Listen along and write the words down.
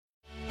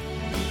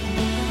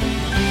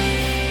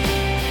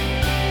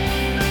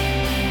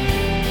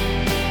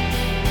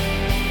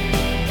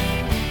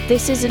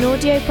This is an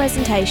audio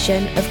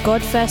presentation of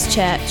God First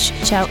Church,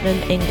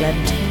 Cheltenham, England.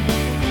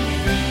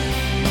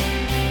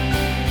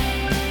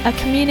 A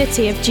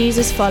community of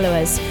Jesus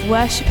followers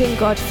worshipping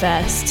God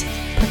first,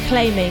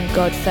 proclaiming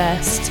God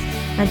first,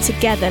 and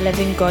together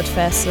living God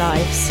first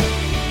lives.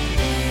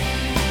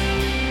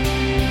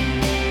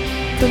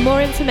 For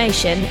more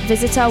information,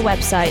 visit our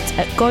website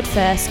at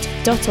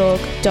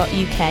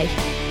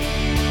godfirst.org.uk.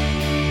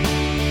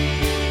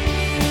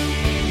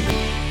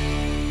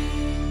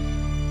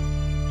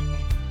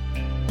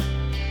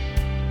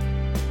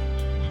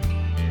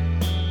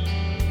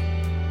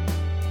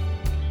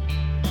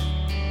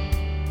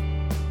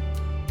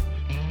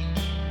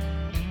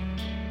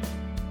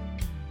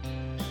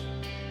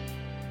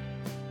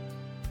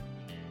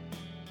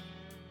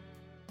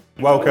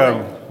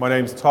 Welcome. My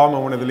name's Tom.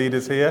 I'm one of the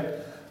leaders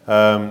here.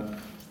 I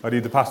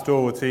lead the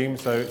pastoral team,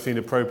 so it seemed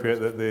appropriate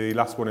that the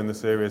last one in the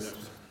series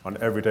on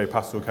everyday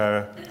pastoral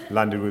care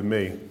landed with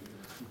me.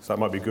 So that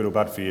might be good or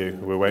bad for you.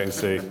 We'll wait and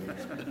see.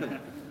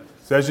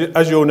 So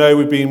as you all know,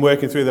 we've been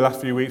working through the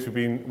last few weeks. We've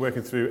been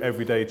working through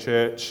everyday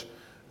church.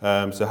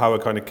 So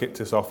Howard kind of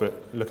kicked us off at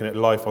looking at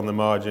life on the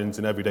margins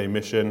and everyday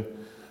mission.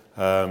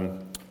 Tom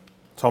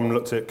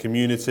looked at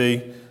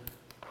community.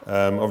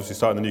 Obviously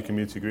starting the new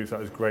community groups, that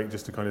was great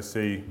just to kind of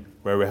see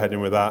where we're heading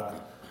with that.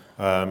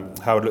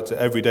 Howard looked at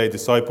everyday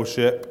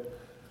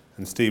discipleship,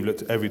 and Steve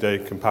looked at everyday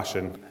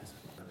compassion.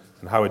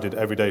 And Howard did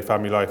everyday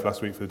family life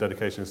last week for the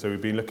dedication. So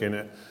we've been looking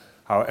at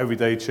how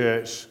everyday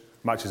church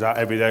matches our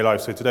everyday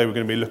life. So today we're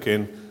going to be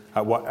looking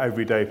at what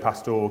everyday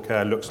pastoral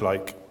care looks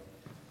like.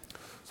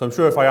 So I'm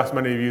sure if I asked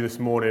many of you this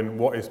morning,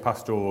 what is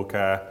pastoral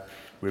care,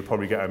 we'd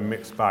probably get a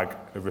mixed bag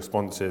of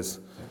responses.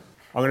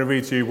 I'm going to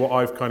read to you what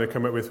I've kind of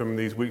come up with from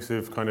these weeks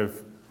of kind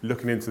of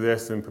looking into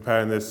this and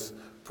preparing this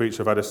preach.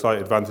 I've had a slight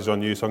advantage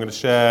on you. So I'm going to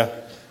share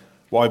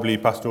what I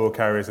believe pastoral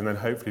care is, and then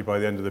hopefully by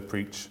the end of the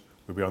preach,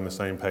 we'll be on the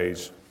same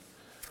page.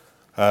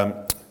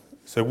 So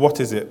what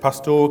is it?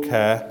 Pastoral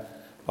care,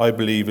 I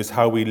believe, is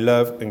how we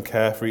love and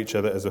care for each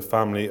other as a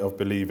family of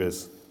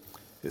believers.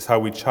 It's how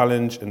we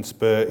challenge and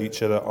spur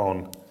each other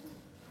on.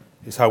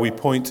 It's how we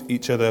point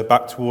each other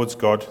back towards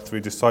God through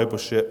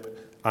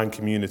discipleship and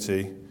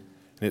community.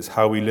 And it's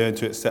how we learn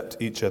to accept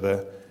each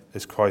other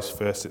as Christ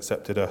first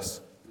accepted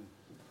us.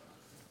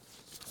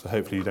 So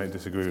hopefully you don't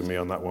disagree with me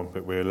on that one,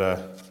 but we'll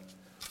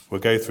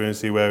go through and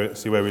see where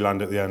we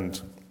land at the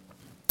end.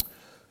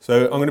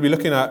 So I'm going to be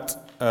looking at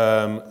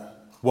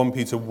 1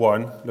 Peter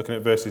 1, looking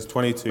at verses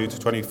 22 to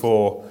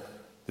 24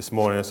 this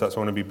morning. So that's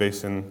what I'm going to be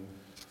basing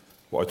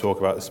what I talk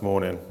about this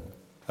morning.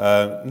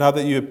 Now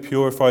that you have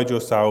purified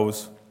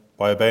yourselves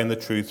by obeying the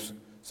truth,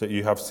 so that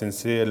you have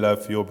sincere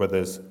love for your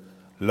brothers,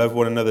 love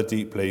one another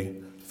deeply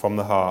from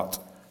the heart,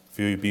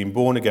 for you've been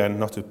born again,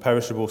 not of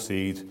perishable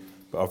seed,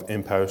 but of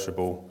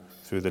imperishable,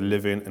 through the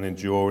living and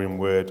enduring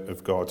word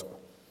of God.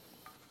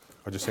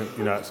 I just think,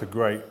 it's a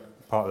great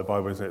part of the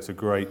Bible, isn't it? It's a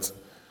great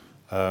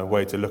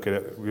way to look at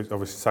it. We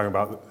obviously sang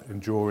about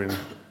enduring.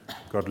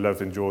 God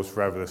loves endures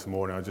forever this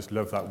morning. I just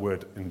love that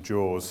word,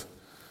 endures.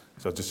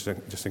 So I just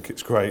think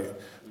it's great.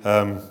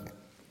 So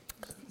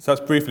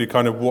that's briefly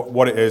kind of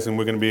what it is, and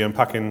we're going to be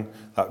unpacking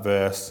that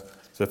verse.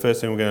 So the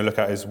first thing we're going to look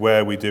at is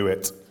where we do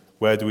it.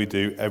 Where do we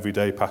do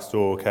everyday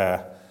pastoral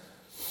care?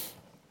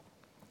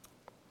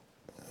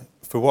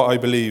 For what I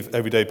believe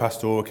everyday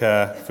pastoral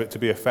care, for it to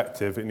be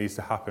effective, it needs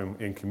to happen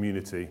in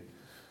community.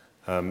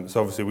 So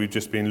obviously we've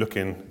just been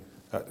looking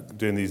at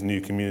doing these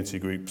new community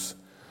groups.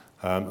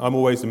 I'm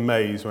always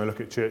amazed when I look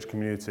at church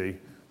community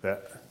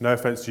that, no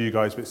offence to you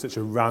guys, but it's such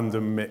a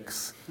random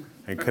mix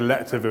and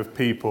collective of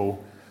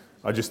people.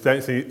 I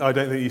don't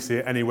think you see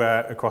it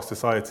anywhere across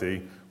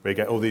society where you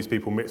get all these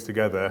people mixed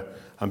together,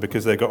 and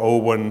because they've got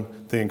all one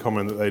thing in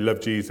common, that they love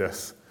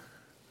Jesus,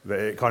 that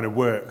it kind of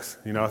works.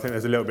 I think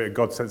there's a little bit of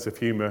God's sense of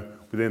humour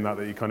within that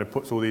he kind of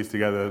puts all these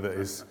together, that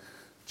his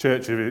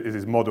church is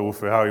his model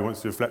for how he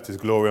wants to reflect his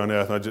glory on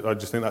earth. And I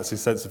just think that's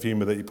his sense of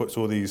humour, that he puts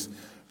all these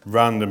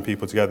random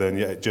people together, and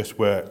yet it just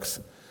works.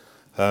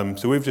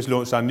 So we've just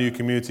launched our new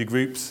community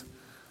groups,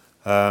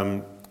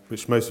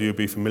 which most of you will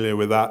be familiar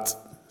with that.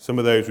 Some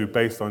of those we've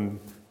based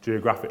on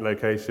geographic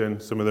location,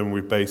 some of them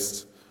we've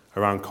based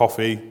around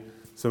coffee,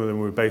 some of them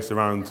we've based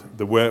around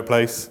the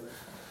workplace.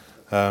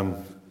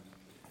 But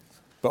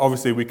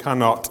obviously we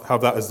cannot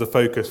have that as the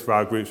focus for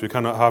our groups. We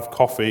cannot have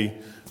coffee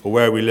or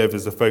where we live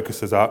as the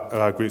focus of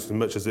our groups, as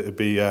much as it would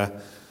be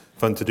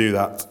fun to do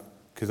that,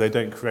 because they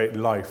don't create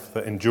life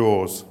that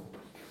endures.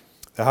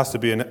 There has to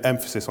be an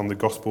emphasis on the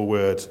gospel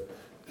word.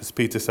 As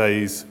Peter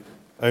says,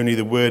 only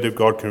the word of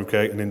God can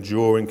create an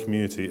enduring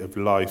community of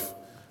life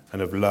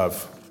and of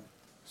love.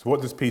 So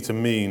what does Peter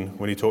mean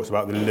when he talks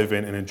about the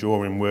living and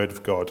enduring word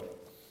of God?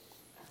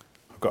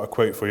 I've got a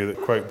quote for you,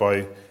 quote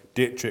by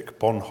Dietrich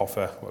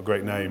Bonhoeffer. What a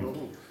great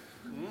name.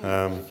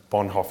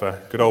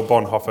 Bonhoeffer, good old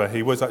Bonhoeffer.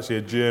 He was actually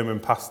a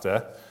German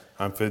pastor,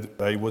 and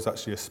he was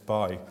actually a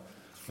spy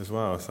as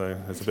well. So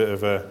there's a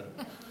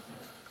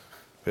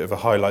bit of a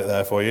highlight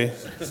there for you.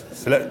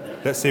 So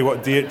let's see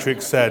what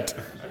Dietrich said.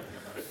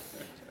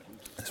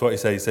 That's what he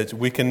says. He said,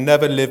 "We can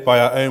never live by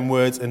our own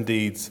words and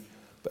deeds,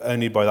 but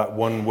only by that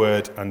one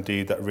word and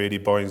deed that really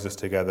binds us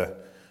together,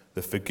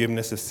 the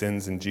forgiveness of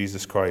sins in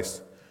Jesus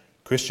Christ.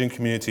 Christian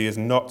community is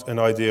not an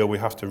ideal we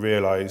have to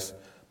realise,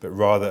 but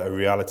rather a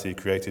reality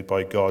created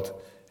by God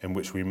in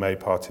which we may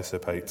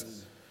participate.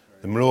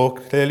 The more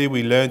clearly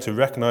we learn to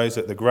recognise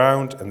that the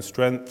ground and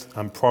strength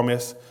and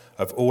promise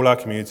of all our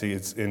community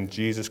is in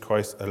Jesus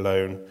Christ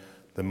alone,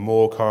 the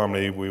more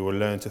calmly we will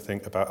learn to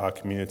think about our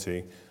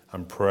community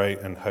and pray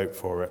and hope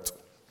for it.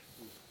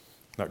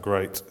 Isn't that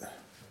great?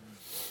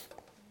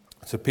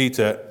 So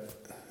Peter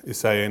is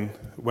saying,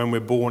 when we're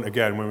born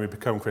again, when we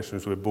become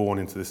Christians, we're born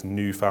into this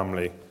new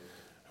family.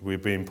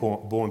 We've been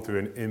born through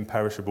an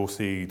imperishable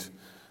seed,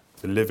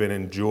 the living,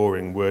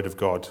 enduring Word of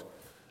God.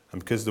 And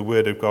because the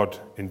Word of God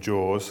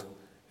endures,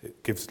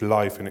 it gives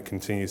life and it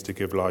continues to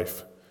give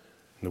life.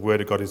 And the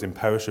Word of God is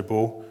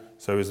imperishable,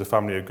 so is the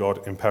family of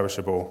God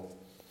imperishable.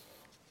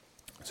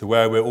 So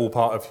where we're all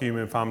part of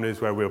human families,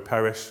 where we'll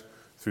perish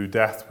through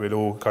death, we'll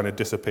all kind of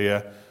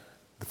disappear,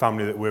 the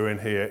family that we're in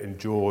here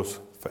endures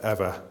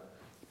forever,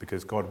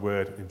 because God's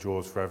Word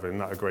endures forever. Isn't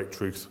that a great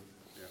truth?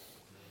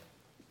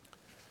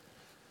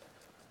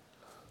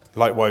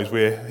 Likewise,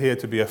 we're here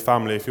to be a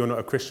family. If you're not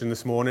a Christian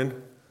this morning,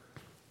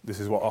 this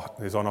is what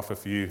is on offer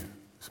for you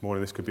this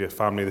morning. This could be a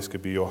family, this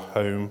could be your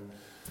home.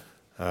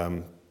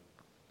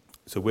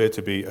 So we're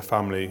to be a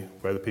family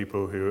where the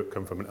people who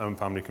come from an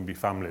unfamily can be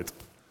familied.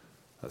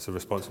 That's a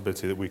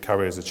responsibility that we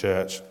carry as a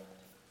church.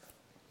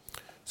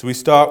 So we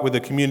start with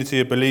a community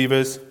of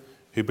believers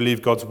who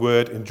believe God's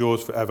word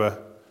endures forever.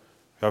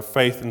 We have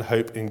faith and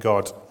hope in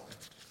God.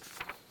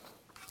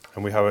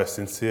 And we have a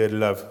sincere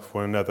love for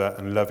one another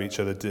and love each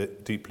other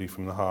deeply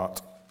from the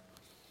heart.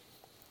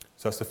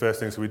 So that's the first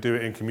thing. So we do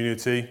it in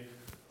community.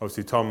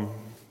 Obviously, Tom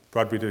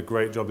Bradbury did a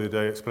great job the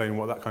other day explaining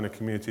what that kind of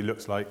community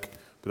looks like.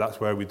 But that's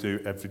where we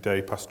do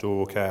everyday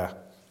pastoral care.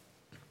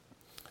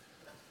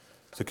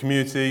 So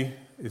community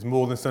is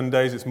more than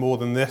Sundays. It's more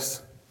than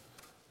this.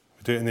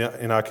 We do it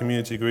in our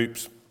community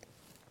groups.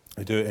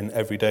 We do it in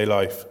everyday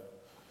life.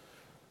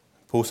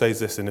 Paul says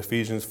this in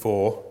Ephesians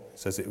 4. It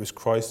says, it was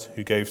Christ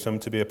who gave some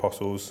to be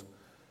apostles,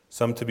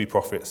 some to be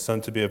prophets, some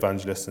to be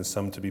evangelists, and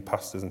some to be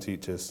pastors and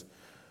teachers,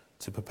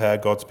 to prepare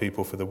God's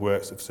people for the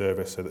works of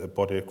service so that the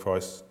body of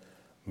Christ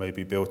may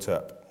be built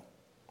up.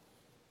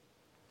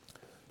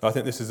 Now, I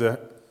think this is a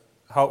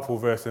helpful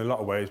verse in a lot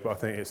of ways, but I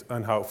think it's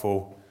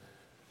unhelpful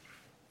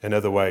in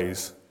other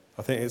ways.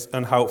 I think it's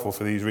unhelpful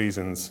for these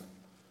reasons.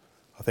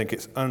 I think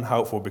it's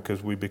unhelpful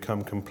because we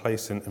become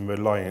complacent and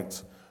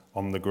reliant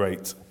on the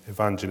great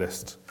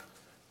evangelist.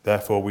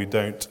 Therefore, we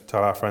don't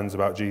tell our friends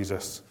about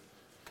Jesus.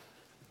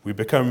 We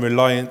become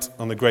reliant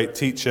on the great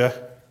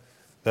teacher.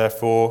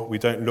 Therefore, we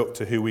don't look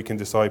to who we can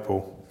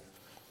disciple.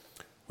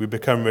 We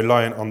become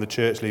reliant on the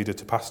church leader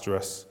to pastor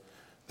us.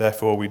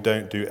 Therefore, we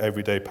don't do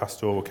everyday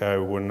pastoral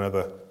care with one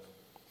another.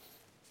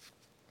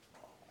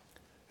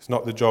 It's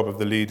not the job of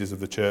the leaders of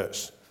the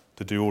church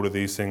to do all of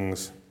these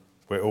things.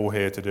 We're all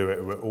here to do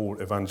it. We're all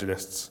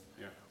evangelists.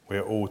 Yeah.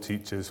 We're all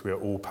teachers. We're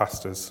all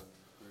pastors.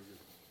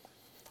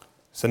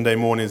 Sunday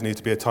mornings need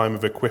to be a time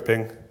of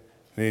equipping.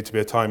 They need to be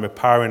a time of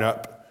powering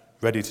up,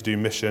 ready to do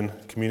mission,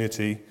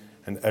 community,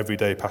 and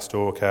everyday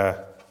pastoral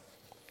care.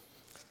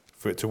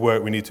 For it to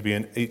work, we need to be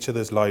in each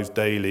other's lives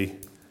daily.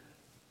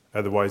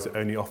 Otherwise, it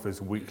only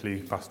offers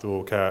weekly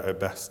pastoral care at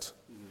best.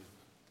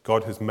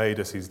 God has made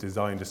us, he's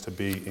designed us to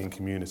be in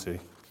community.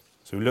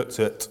 So we looked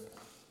at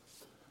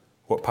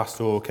what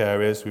pastoral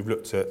care is. We've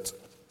looked at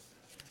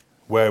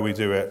where we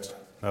do it.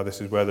 Now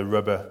this is where the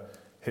rubber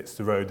hits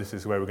the road. This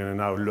is where we're going to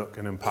now look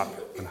and unpack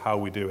and how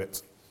we do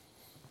it.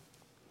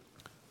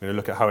 We're going to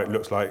look at how it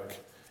looks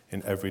like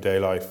in everyday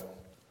life.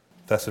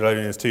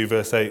 Thessalonians 2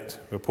 verse 8,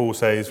 where Paul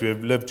says, we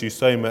have loved you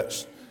so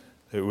much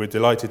that we're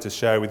delighted to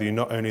share with you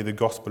not only the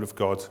gospel of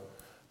God,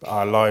 but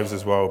our lives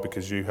as well,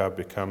 because you have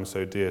become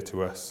so dear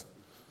to us.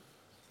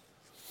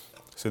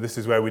 So this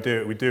is where we do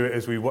it. We do it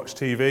as we watch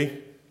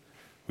TV.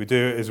 We do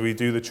it as we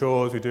do the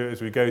chores. We do it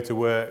as we go to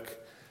work.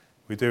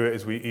 We do it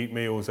as we eat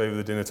meals over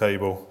the dinner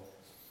table.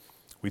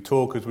 We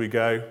talk as we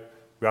go.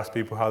 We ask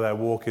people how their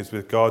walk is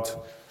with God,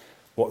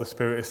 what the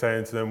Spirit is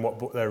saying to them, what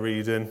book they're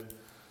reading.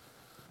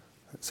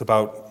 It's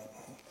about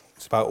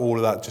all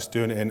of that, just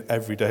doing it in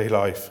everyday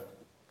life.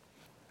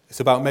 It's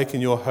about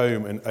making your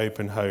home an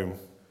open home.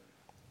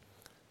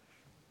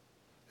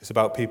 It's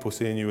about people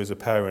seeing you as a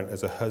parent,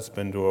 as a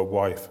husband or a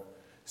wife,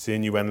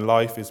 seeing you when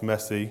life is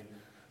messy.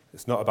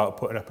 It's not about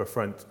putting up a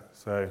front.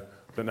 So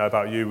I don't know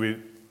about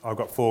you, I've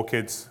got 4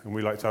 kids, and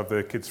we like to have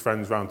the kids'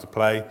 friends round to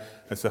play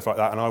and stuff like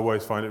that. And I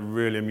always find it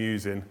really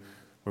amusing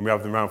when we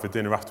have them round for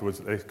dinner afterwards.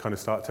 They kind of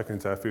start tucking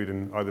into their food,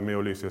 and either me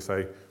or Lucy will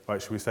say,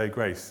 right, should we say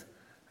grace?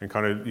 And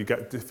kind of you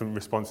get different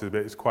responses,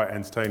 but it's quite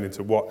entertaining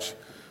to watch.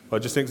 But I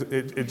just think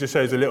it just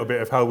shows a little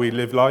bit of how we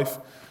live life.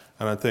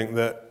 And I think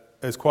that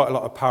there's quite a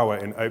lot of power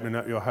in opening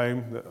up your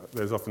home.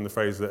 There's often the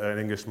phrase that an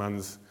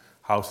Englishman's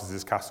house is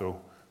his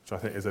castle, which I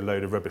think is a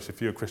load of rubbish.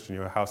 If you're a Christian,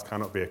 your house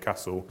cannot be a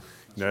castle.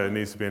 You know, there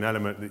needs to be an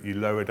element that you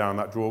lower down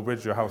that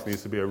drawbridge. Your house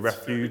needs to be a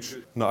refuge,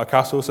 not a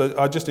castle. So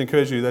I just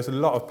encourage you, there's a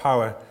lot of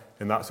power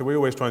in that. So we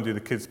always try and do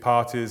the kids'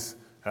 parties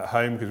at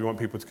home, because we want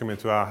people to come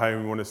into our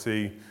home. We want to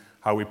see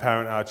how we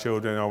parent our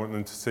children. I want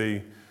them to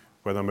see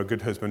whether I'm a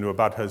good husband or a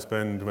bad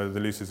husband, whether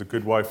Lucy's a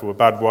good wife or a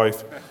bad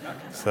wife.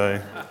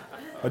 So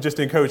I just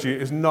encourage you,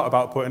 it's not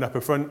about putting up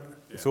a front.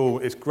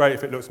 It's great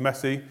if it looks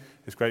messy.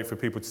 It's great for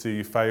people to see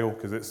you fail,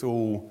 because it's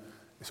all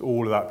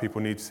of that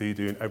people need to see you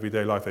do in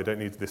everyday life. They don't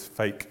need this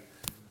fake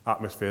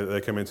atmosphere that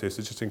they come into.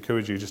 So just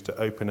encourage you just to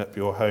open up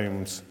your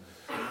homes.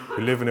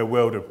 We live in a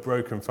world of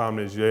broken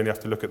families. You only have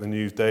to look at the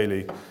news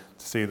daily to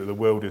see that the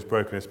world is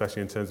broken,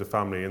 especially in terms of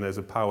family, and there's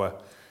a power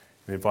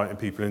in inviting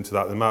people into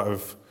that. The amount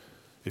of,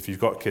 if you've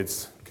got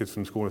kids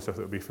from school and stuff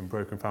that will be from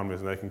broken families,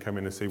 and they can come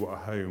in and see what a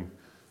home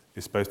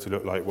is supposed to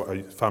look like, what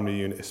a family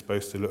unit is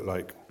supposed to look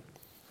like.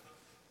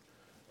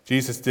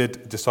 Jesus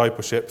did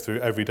discipleship through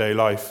everyday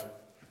life,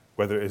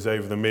 whether it is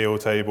over the meal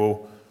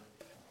table,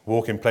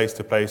 walking place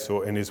to place,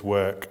 or in his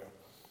work.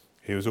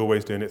 He was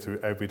always doing it through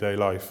everyday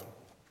life.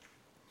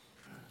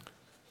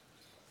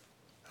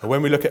 And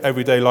when we look at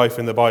everyday life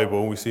in the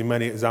Bible, we see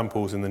many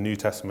examples in the New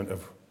Testament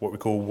of what we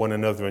call one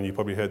another, and you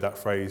probably heard that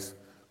phrase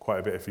quite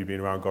a bit if you've been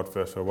around God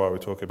First for a while. We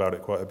talk about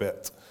it quite a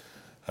bit.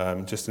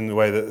 Just in the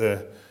way that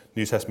the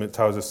New Testament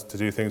tells us to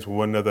do things with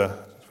one another,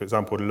 for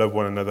example, to love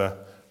one another,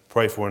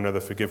 pray for one another,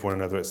 forgive one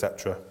another,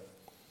 etc.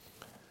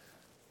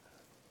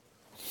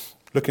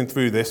 Looking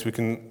through this, we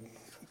can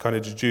kind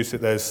of deduce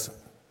that there's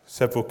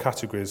several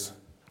categories.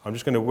 I'm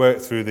just going to work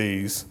through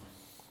these,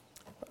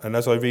 and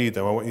as I read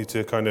them, I want you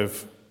to kind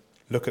of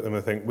look at them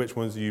and think, which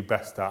ones are you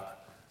best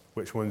at?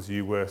 Which ones are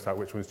you worst at?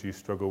 Which ones do you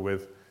struggle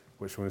with?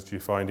 Which ones do you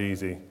find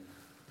easy?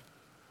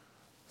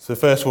 So the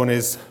first one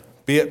is,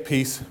 be at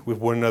peace with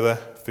one another,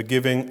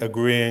 forgiving,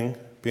 agreeing,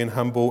 being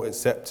humble,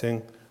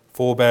 accepting,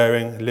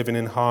 forbearing, living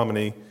in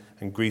harmony,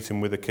 and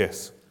greeting with a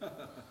kiss.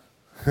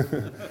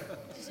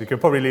 So you can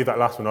probably leave that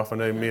last one off. I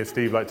know me and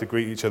Steve like to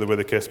greet each other with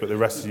a kiss, but the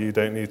rest of you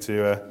don't need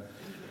to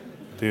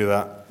do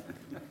that.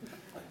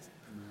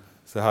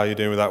 So how are you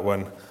doing with that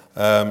one?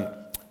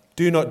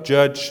 Do not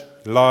judge,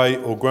 lie,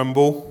 or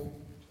grumble.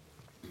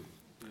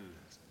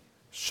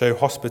 Show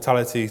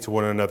hospitality to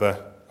one another.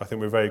 I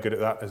think we're very good at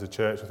that as a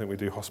church. I think we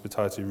do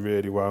hospitality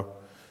really well.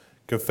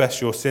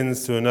 Confess your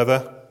sins to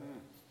another.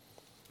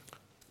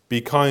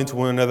 Be kind to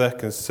one another,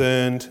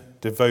 concerned,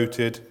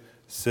 devoted,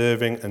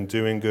 serving and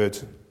doing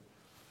good.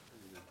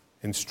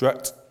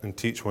 Instruct and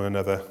teach one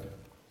another.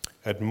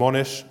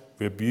 Admonish,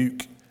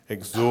 rebuke,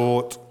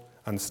 exhort,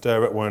 and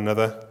stir up one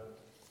another.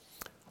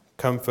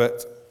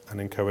 Comfort and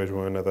encourage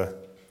one another.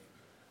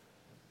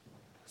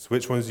 So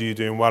which ones are you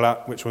doing well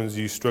at? Which ones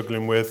are you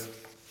struggling with?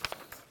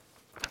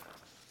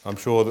 I'm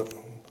sure that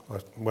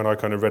when I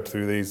kind of read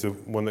through these, the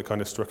one that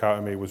kind of struck out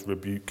at me was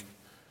rebuke,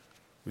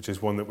 which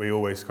is one that we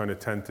always kind of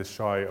tend to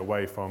shy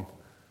away from.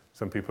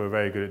 Some people are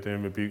very good at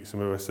doing rebuke, some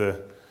of us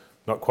are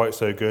not quite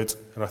so good.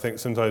 And I think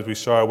sometimes we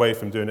shy away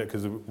from doing it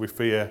because we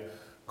fear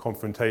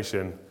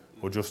confrontation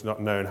or just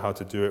not knowing how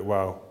to do it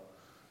well.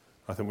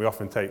 I think we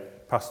often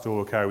take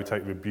pastoral care, we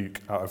take rebuke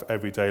out of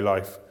everyday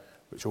life,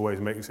 which always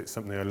makes it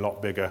something a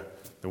lot bigger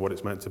than what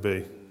it's meant to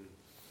be,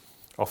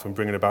 often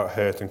bringing about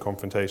hurt and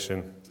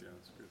confrontation.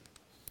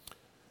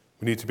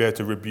 We need to be able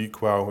to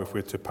rebuke well if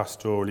we're to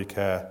pastorally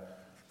care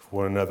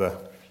for one another.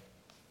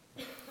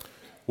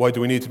 Why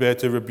do we need to be able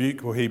to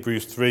rebuke? Well,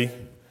 Hebrews 3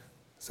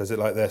 says it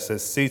like this,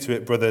 says, see to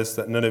it, brothers,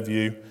 that none of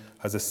you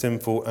has a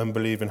sinful,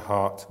 unbelieving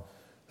heart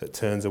that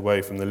turns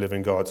away from the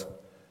living God,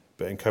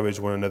 but encourage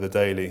one another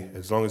daily,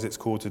 as long as it's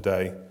called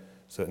today,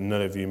 so that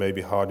none of you may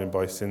be hardened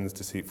by sin's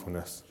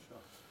deceitfulness.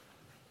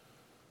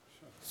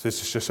 So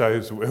this just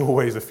shows we're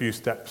always a few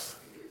steps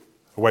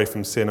away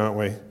from sin, aren't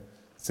we?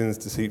 Sin's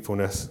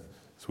deceitfulness.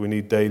 So we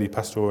need daily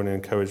pastoral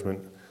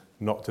encouragement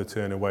not to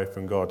turn away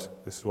from God.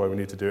 This is why we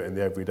need to do it in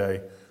the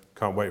everyday.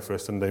 Can't wait for a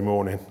Sunday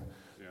morning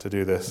to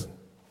do this.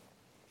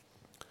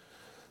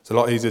 It's a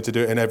lot easier to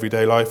do it in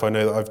everyday life. I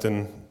know that I've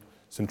done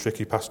some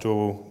tricky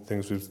pastoral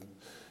things with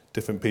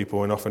different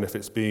people, and often if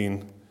it's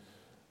been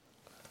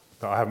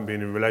that I haven't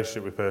been in a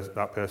relationship with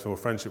that person or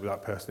friendship with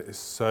that person, it's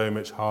so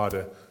much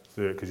harder to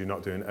do it because you're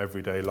not doing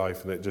everyday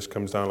life, and it just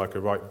comes down like a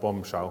right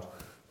bombshell.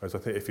 Whereas I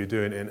think if you're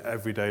doing it in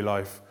everyday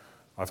life,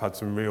 I've had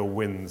some real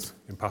wins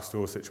in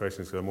pastoral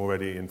situations because I'm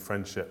already in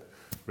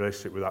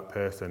relationship with that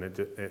person.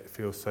 It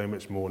feels so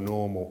much more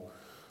normal.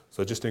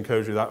 So I just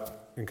encourage you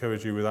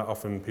with that.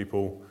 Often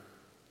people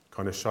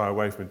kind of shy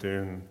away from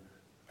doing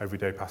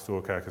everyday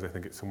pastoral care because they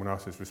think it's someone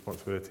else's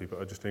responsibility.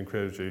 But I just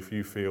encourage you, if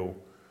you feel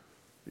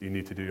that you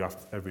need to do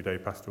everyday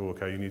pastoral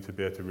care, you need to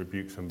be able to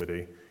rebuke somebody.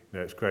 You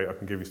know, it's great, I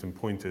can give you some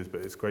pointers,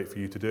 but it's great for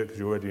you to do it because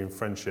you're already in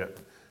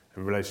friendship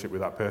and relationship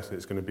with that person.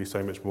 It's going to be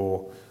so much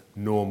more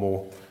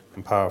normal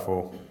and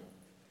powerful.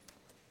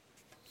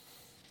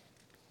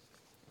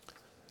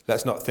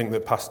 Let's not think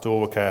that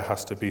pastoral care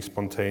has to be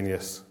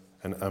spontaneous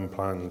and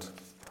unplanned.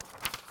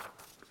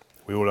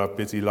 We all have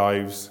busy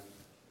lives,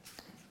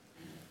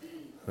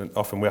 and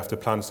often we have to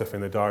plan stuff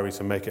in the diary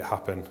to make it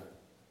happen.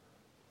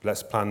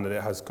 Let's plan that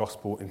it has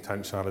gospel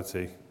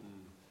intentionality.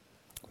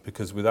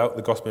 Because without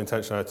the gospel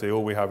intentionality,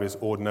 all we have is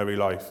ordinary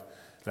life.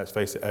 Let's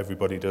face it,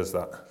 everybody does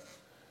that.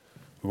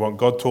 We want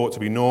God taught to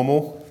be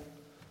normal,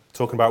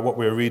 talking about what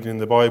we're reading in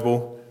the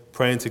Bible,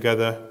 praying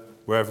together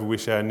wherever we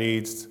share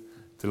needs,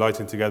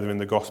 delighting together in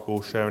the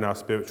gospel, sharing our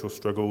spiritual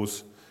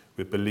struggles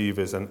with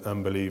believers and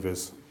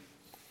unbelievers.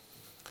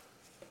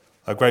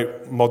 A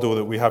great model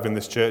that we have in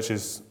this church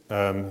is,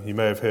 you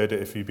may have heard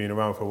it if you've been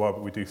around for a while,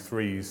 but we do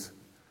threes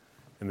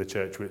in the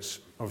church, which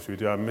obviously we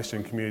do our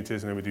mission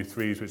communities, and then we do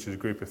threes, which is a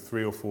group of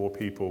 3 or 4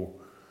 people,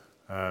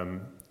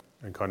 and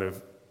kind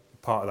of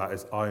part of that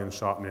is iron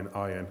sharpening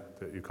iron,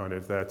 that you're kind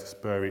of there to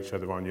spur each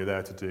other on, you're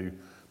there to do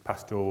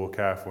pastoral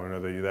care for one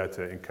another, you're there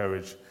to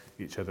encourage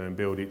each other and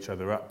build each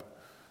other up.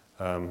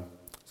 So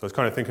I was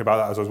kind of thinking about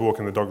that as I was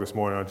walking the dog this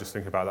morning. I was just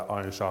thinking about that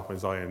iron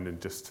sharpens iron,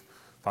 and just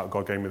that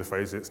God gave me the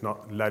phrase, it's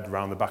not lead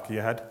round the back of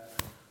your head.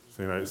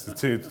 So, it's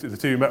the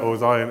two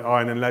metals,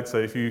 iron and lead. So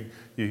if you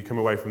come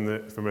away from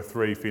a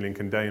 3 feeling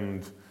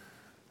condemned,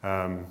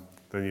 then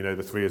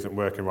the 3 isn't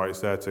working right.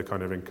 It's there to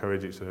kind of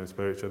encourage each other and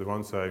spur each other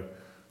on. So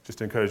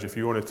just encourage, if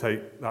you want to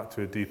take that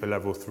to a deeper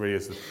level,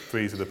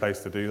 3s are the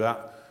place to do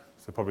that.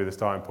 So probably the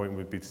starting point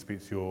would be to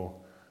speak to your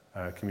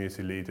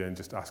community leader and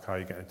just ask how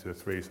you get into a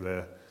 3. So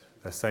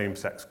they're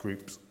same-sex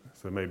groups.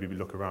 So maybe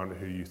look around at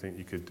who you think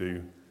you could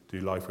do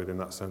life with in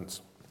that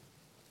sense.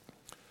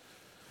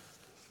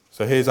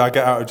 So here's our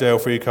get out of jail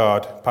free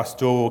card.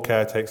 Pastoral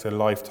care takes a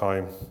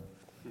lifetime.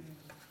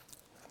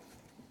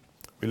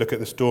 We look at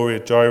the story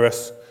of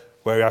Jairus,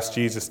 where he asked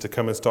Jesus to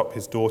come and stop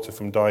his daughter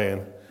from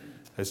dying.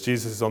 As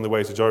Jesus is on the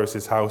way to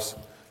Jairus' house,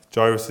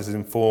 Jairus is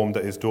informed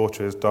that his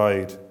daughter has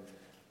died.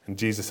 And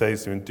Jesus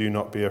says to him, "Do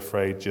not be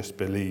afraid, just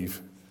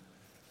believe."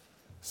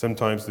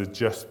 Sometimes the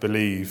just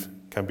believe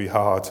can be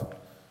hard,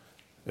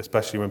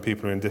 especially when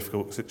people are in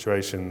difficult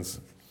situations.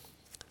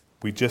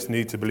 We just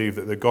need to believe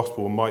that the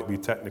gospel might be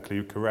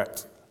technically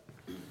correct.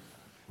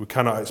 We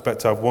cannot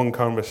expect to have one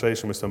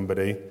conversation with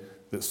somebody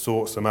that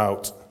sorts them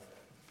out.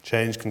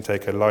 Change can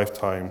take a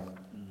lifetime.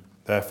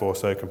 Therefore,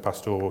 so can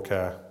pastoral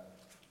care.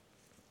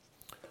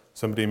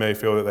 Somebody may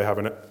feel that they have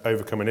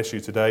overcome an issue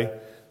today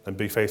and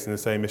be facing the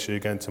same issue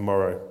again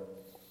tomorrow.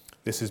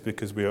 This is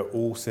because we are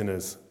all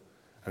sinners,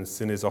 and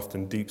sin is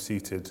often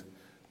deep-seated.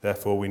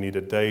 Therefore, we need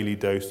a daily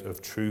dose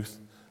of truth,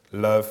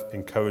 love,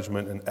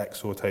 encouragement, and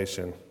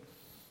exhortation.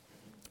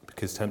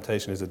 Because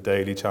temptation is a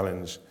daily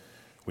challenge,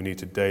 we need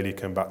to daily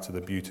come back to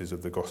the beauties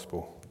of the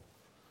gospel.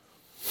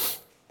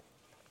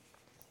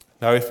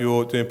 Now, if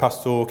you're doing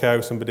pastoral care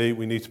with somebody,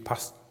 we need to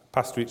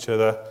pastor each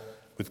other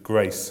with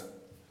grace.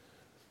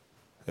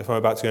 If I'm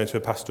about to go into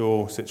a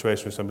pastoral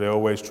situation with somebody, I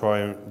always try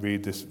and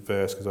read this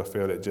verse because I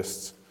feel it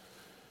just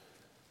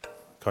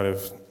kind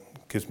of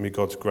gives me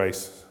God's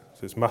grace.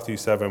 So it's Matthew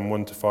 7,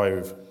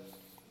 1-5. It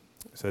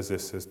says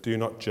this, it says, "Do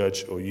not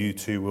judge, or you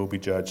too will be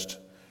judged.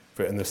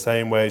 For in the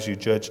same way as you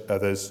judge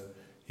others,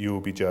 you will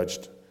be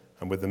judged.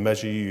 And with the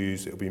measure you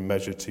use, it will be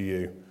measured to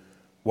you.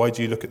 Why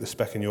do you look at the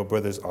speck in your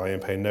brother's eye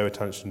and pay no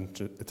attention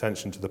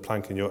to the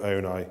plank in your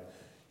own eye?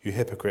 You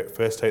hypocrite,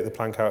 first take the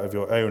plank out of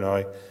your own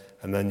eye,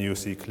 and then you will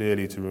see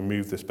clearly to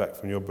remove the speck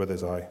from your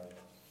brother's eye."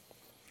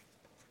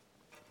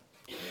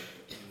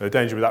 The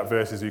danger with that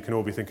verse is you can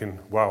all be thinking,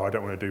 wow, I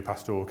don't want to do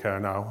pastoral care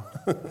now.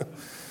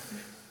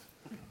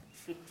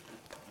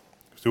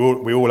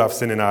 So we all have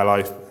sin in our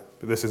life,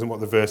 but this isn't what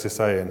the verse is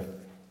saying.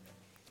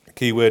 The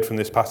key word from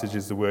this passage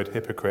is the word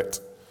hypocrite.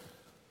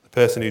 The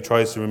person who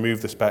tries to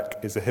remove the speck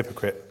is a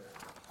hypocrite,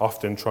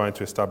 often trying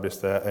to establish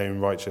their own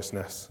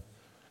righteousness.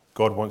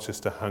 God wants us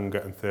to hunger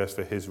and thirst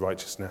for his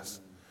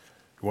righteousness.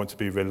 We want to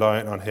be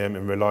reliant on him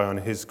and rely on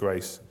his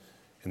grace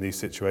in these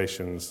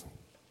situations.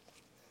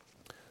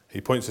 He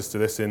points us to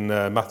this in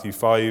Matthew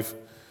 5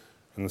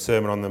 and the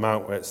Sermon on the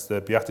Mount, where it's the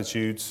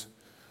Beatitudes.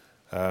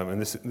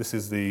 And this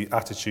is the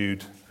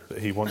attitude that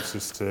he wants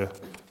us to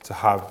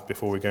have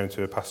before we go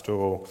into a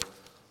pastoral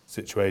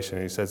situation.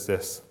 He says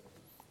this.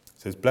 He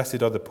says,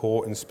 "Blessed are the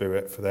poor in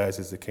spirit, for theirs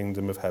is the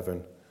kingdom of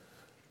heaven.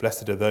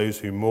 Blessed are those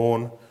who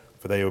mourn,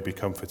 for they will be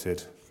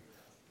comforted.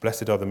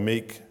 Blessed are the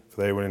meek,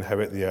 for they will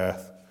inherit the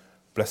earth.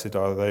 Blessed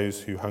are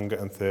those who hunger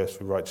and thirst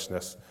for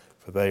righteousness,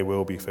 for they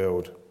will be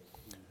filled.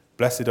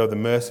 Blessed are the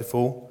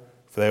merciful,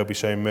 for they will be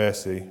shown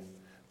mercy.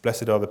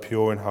 Blessed are the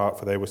pure in heart,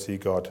 for they will see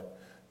God.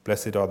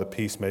 Blessed are the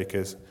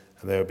peacemakers,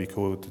 and they will be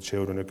called the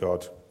children of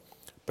God.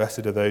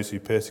 Blessed are those who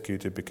are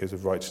persecuted because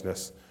of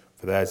righteousness,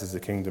 for theirs is the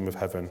kingdom of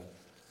heaven.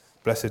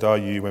 Blessed are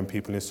you when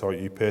people insult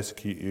you,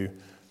 persecute you,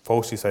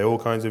 falsely say all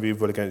kinds of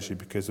evil against you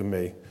because of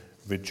me.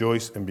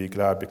 Rejoice and be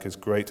glad, because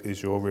great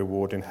is your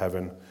reward in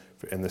heaven,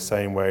 for in the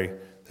same way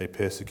they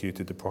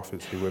persecuted the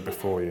prophets who were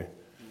before you."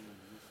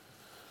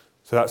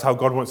 So that's how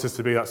God wants us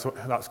to be.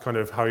 That's kind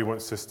of how he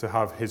wants us to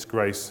have his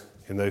grace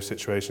in those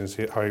situations,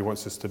 how he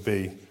wants us to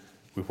be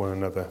with one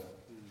another.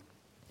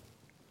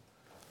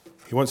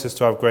 He wants us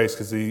to have grace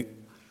because,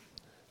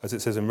 as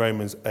it says in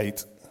Romans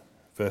 8,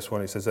 verse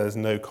 1, it says there's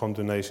no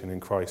condemnation in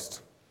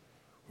Christ.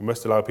 We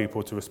must allow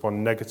people to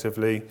respond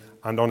negatively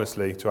and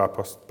honestly to our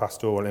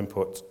pastoral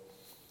input.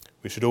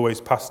 We should always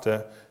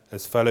pastor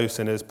as fellow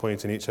sinners,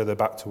 pointing each other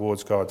back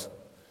towards God.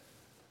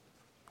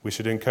 We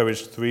should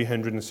encourage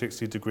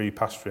 360-degree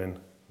pastoring,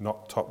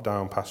 not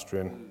top-down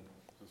pastoring.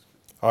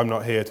 I'm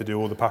not here to do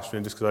all the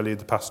pastoring just because I lead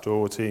the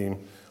pastoral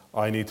team.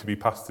 I need to be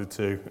pastored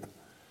too.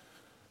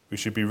 We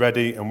should be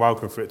ready and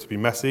welcome for it to be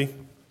messy.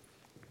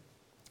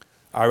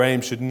 Our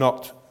aim should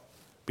not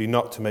be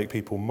to make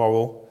people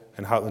moral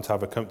and help them to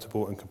have a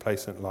comfortable and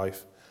complacent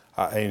life.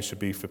 Our aim should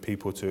be for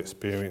people to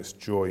experience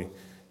joy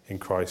in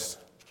Christ.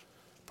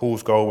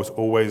 Paul's goal was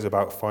always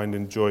about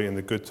finding joy in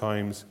the good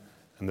times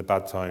and the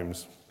bad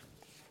times.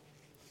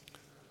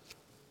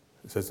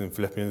 It says in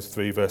Philippians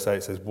 3 verse 8,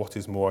 it says, "What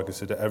is more, I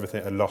consider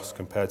everything a loss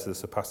compared to the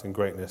surpassing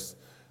greatness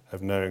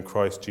of knowing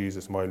Christ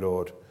Jesus my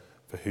Lord,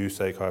 for whose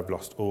sake I have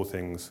lost all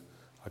things.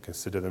 I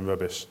consider them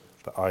rubbish,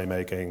 that I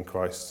may gain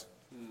Christ."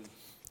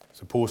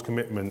 So Paul's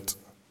commitment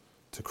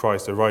to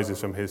Christ arises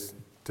from his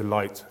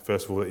delight,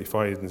 first of all, that he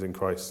finds in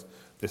Christ.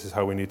 This is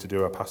how we need to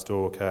do our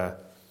pastoral care.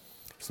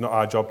 It's not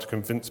our job to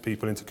convince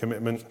people into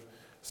commitment.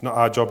 It's not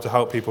our job to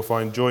help people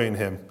find joy in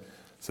him.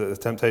 So that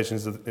the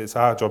temptations it's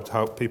our job to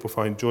help people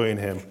find joy in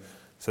him,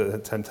 so that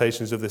the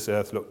temptations of this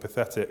earth look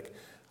pathetic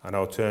and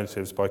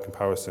alternatives by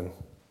comparison.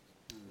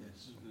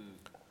 Yes.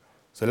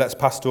 So let's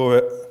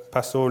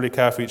pastorally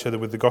care for each other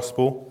with the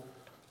gospel.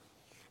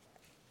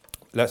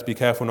 Let's be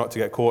careful not to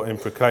get caught in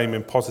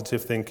proclaiming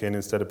positive thinking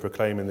instead of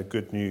proclaiming the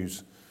good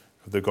news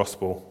of the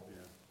gospel.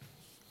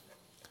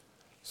 Yeah.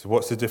 So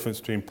what's the difference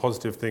between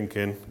positive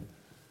thinking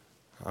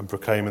and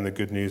proclaiming the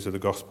good news of the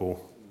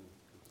gospel?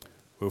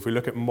 Well, if we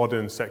look at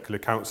modern secular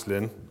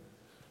counselling,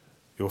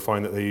 you'll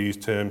find that they use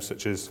terms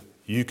such as,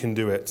 "you can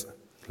do it,"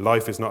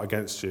 "life is not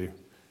against you."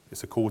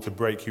 It's a call to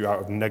break you out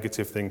of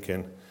negative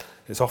thinking.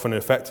 It's often an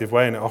effective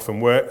way and it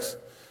often works,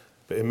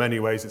 but in many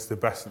ways it's the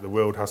best that the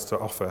world has to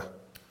offer.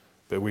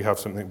 But we have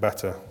something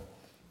better.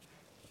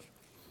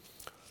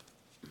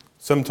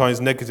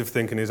 Sometimes negative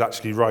thinking is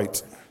actually right.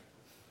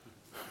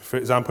 For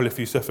example, if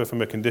you suffer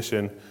from a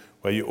condition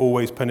where you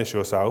always punish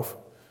yourself,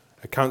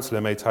 a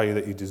counsellor may tell you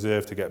that you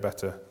deserve to get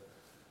better.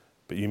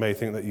 But you may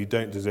think that you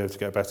don't deserve to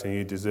get better and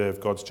you deserve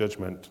God's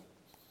judgment.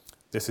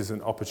 This is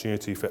an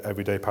opportunity for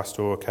everyday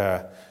pastoral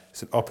care.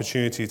 It's an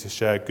opportunity to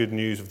share good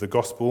news of the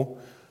gospel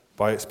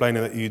by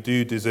explaining that you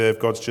do deserve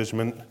God's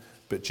judgment,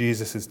 but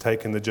Jesus has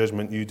taken the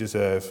judgment you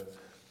deserve,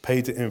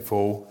 paid it in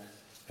full,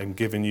 and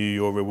given you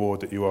your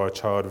reward that you are a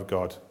child of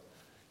God.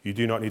 You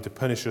do not need to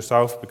punish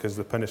yourself because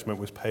the punishment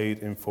was paid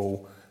in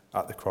full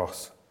at the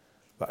cross.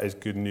 That is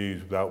good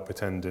news without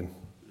pretending.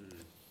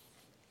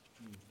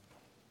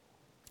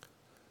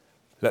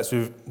 Let's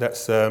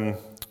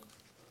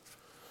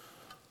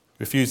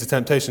refuse the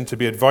temptation to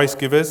be advice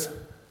givers.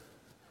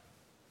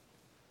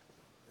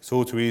 It's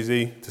all too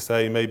easy to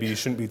say maybe you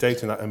shouldn't be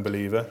dating that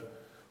unbeliever,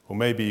 or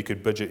maybe you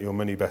could budget your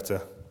money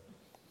better.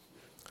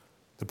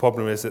 The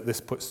problem is that this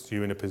puts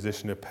you in a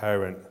position of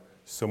parent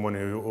someone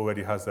who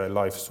already has their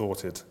life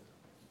sorted.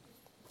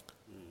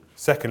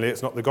 Secondly,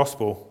 it's not the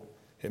gospel.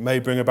 It may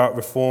bring about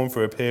reform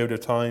for a period of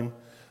time,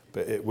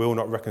 but it will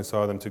not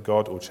reconcile them to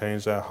God or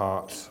change their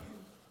hearts.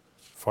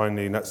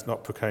 Finally, let's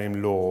not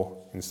proclaim law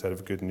instead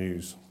of good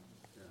news.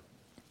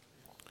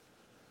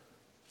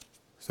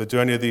 So do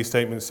any of these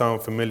statements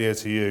sound familiar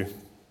to you?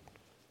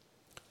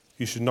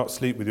 You should not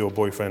sleep with your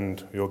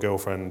boyfriend or your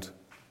girlfriend.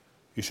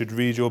 You should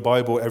read your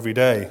Bible every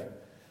day.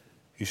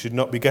 You should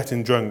not be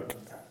getting drunk.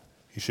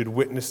 You should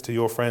witness to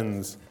your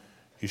friends.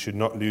 You should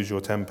not lose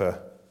your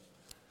temper.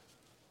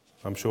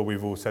 I'm sure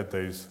we've all said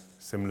those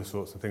similar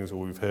sorts of things,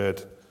 or we've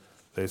heard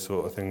those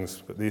sort of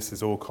things, but this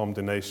is all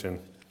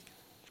condemnation.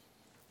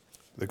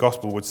 The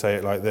gospel would say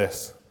it like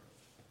this: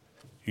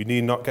 you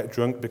need not get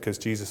drunk because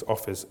Jesus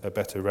offers a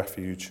better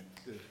refuge.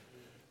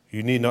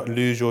 You need not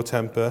lose your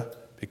temper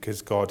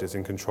because God is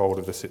in control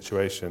of the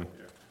situation.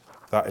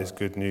 That is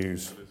good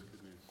news.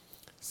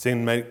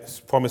 Sin makes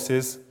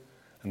promises,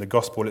 and the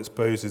gospel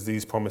exposes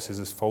these promises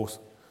as false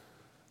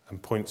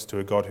and points to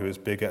a God who is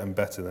bigger and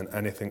better than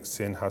anything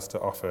sin has to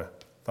offer.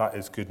 That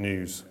is good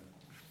news.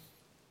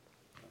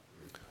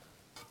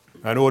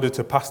 In order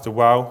to pastor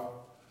well,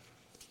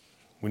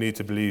 we need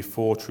to believe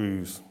 4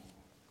 truths.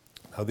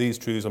 Now, these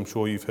truths I'm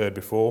sure you've heard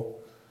before.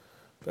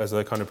 As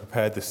I kind of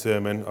prepared this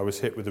sermon, I was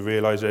hit with the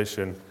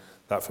realization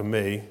that for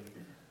me,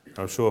 and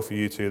I'm sure for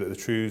you too, that the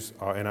truths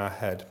are in our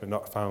head but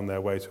not found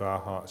their way to our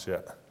hearts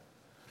yet.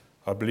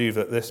 I believe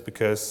that this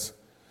because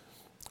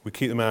we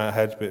keep them in our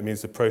head, but it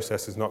means the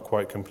process is not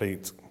quite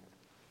complete.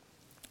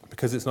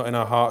 Because it's not in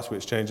our hearts, we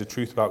exchange the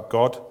truth about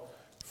God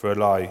for a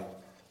lie.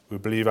 We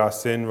believe our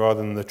sin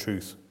rather than the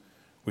truth.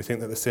 We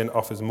think that the sin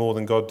offers more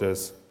than God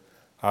does.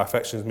 Our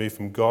affections move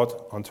from God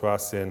onto our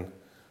sin.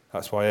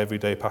 That's why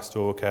everyday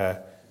pastoral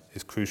care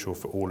is crucial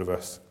for all of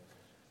us.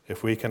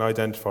 If we can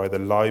identify the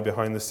lie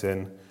behind the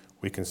sin,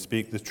 we can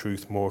speak the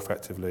truth more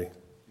effectively.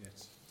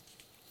 Yes.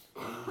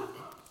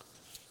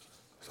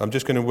 So I'm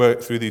just going to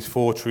work through these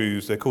 4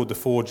 truths. They're called the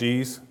 4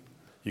 Gs.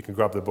 You can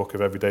grab the book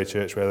of Everyday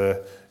Church where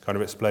they kind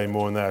of explain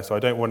more in there. So I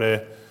don't want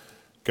to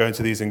go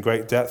into these in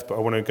great depth, but I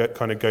want to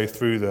kind of go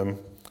through them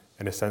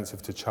in a sense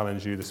of to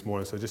challenge you this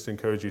morning. So just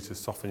encourage you to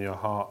soften your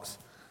hearts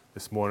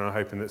this morning. I'm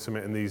hoping that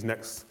something in these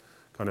next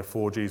kind of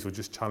 4 Gs will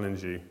just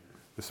challenge you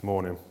this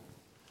morning.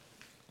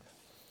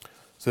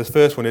 So the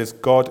first one is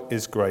God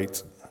is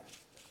great.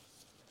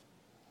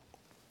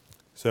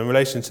 So in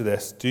relation to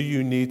this, do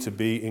you need to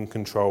be in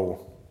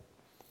control?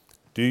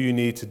 Do you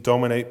need to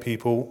dominate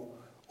people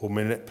or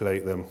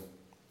manipulate them?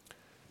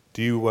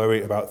 Do you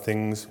worry about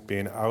things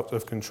being out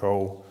of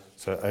control,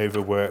 so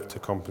overwork to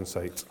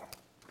compensate?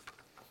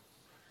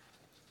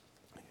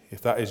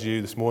 If that is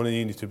you, this morning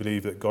you need to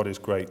believe that God is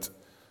great.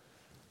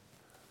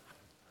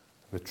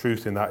 The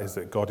truth in that is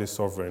that God is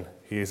sovereign.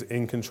 He is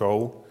in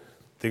control.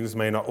 Things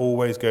may not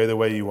always go the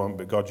way you want,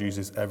 but God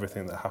uses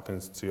everything that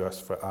happens to us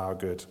for our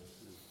good.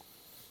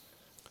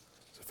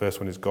 The first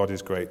one is God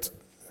is great.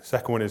 The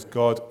second one is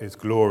God is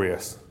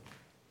glorious.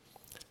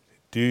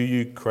 Do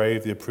you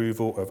crave the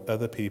approval of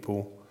other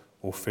people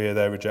or fear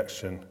their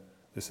rejection?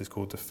 This is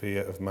called the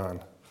fear of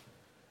man.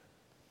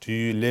 Do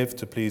you live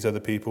to please other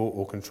people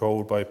or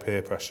controlled by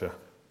peer pressure?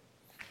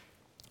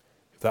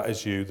 If that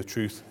is you, the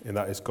truth in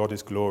that is God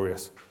is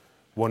glorious,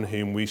 one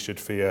whom we should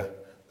fear,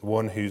 the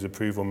one whose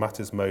approval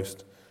matters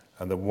most,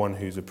 and the one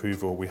whose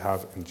approval we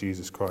have in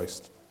Jesus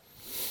Christ.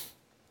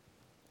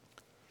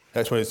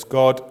 Next one is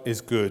God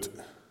is good.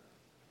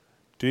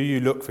 Do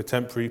you look for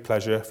temporary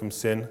pleasure from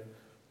sin,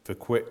 for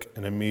quick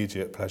and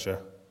immediate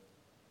pleasure?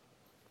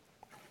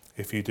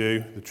 If you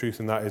do, the truth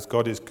in that is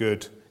God is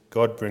good.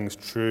 God brings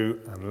true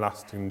and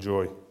lasting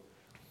joy.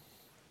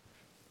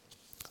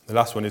 The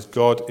last one is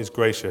God is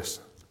gracious.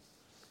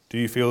 Do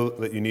you feel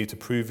that you need to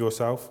prove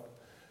yourself?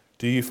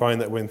 Do you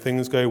find that when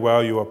things go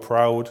well, you are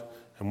proud,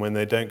 and when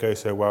they don't go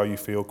so well, you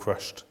feel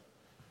crushed?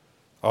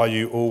 Are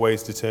you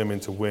always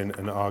determined to win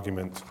an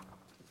argument?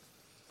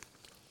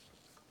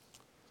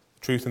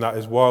 The truth in that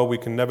is, while we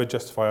can never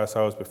justify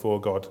ourselves before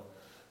God,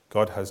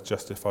 God has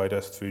justified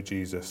us through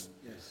Jesus.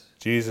 Yes.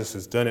 Jesus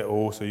has done it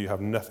all, so you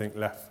have nothing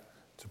left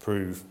to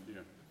prove.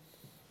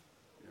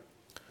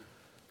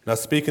 Now,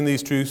 speaking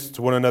these truths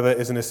to one another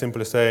isn't as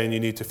simple as saying you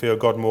need to fear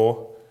God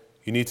more.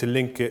 You need to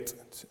link it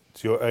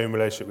to your own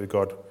relationship with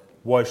God.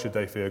 Why should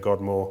they fear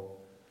God more?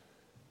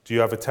 Do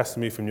you have a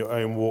testimony from your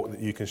own walk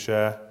that you can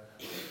share?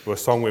 Or a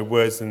song with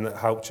words that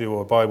helped you,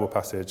 or a Bible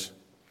passage?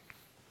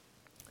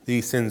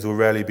 These sins will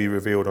rarely be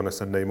revealed on a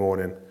Sunday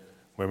morning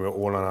when we're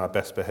all on our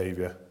best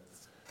behaviour,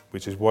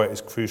 which is why it's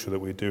crucial that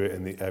we do it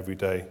in the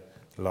everyday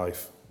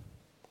life.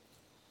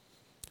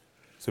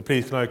 So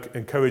please, can I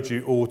encourage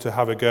you all to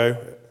have a go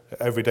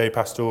at everyday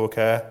pastoral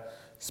care?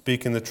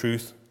 Speaking the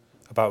truth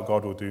about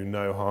God will do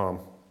no harm.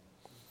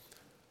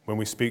 When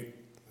we speak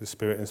the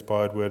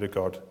Spirit-inspired word of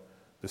God,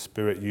 the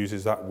Spirit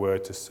uses that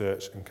word to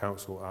search and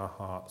counsel our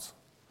hearts.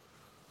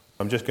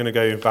 I'm just going to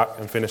go back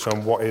and finish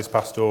on what is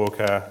pastoral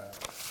care,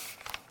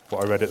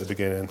 what I read at the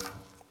beginning.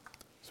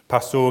 So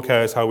pastoral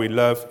care is how we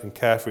love and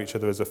care for each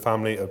other as a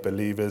family of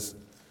believers.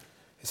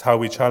 It's how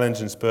we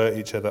challenge and spur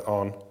each other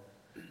on.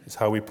 It's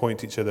how we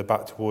point each other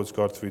back towards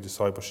God through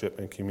discipleship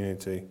and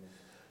community.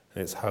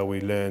 And it's how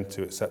we learn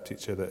to accept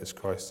each other as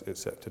Christ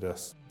accepted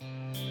us.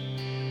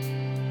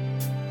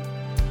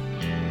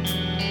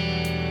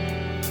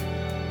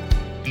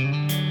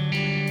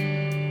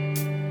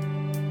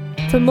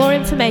 For more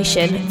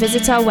information,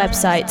 visit our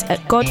website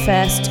at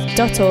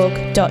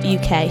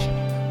godfirst.org.uk.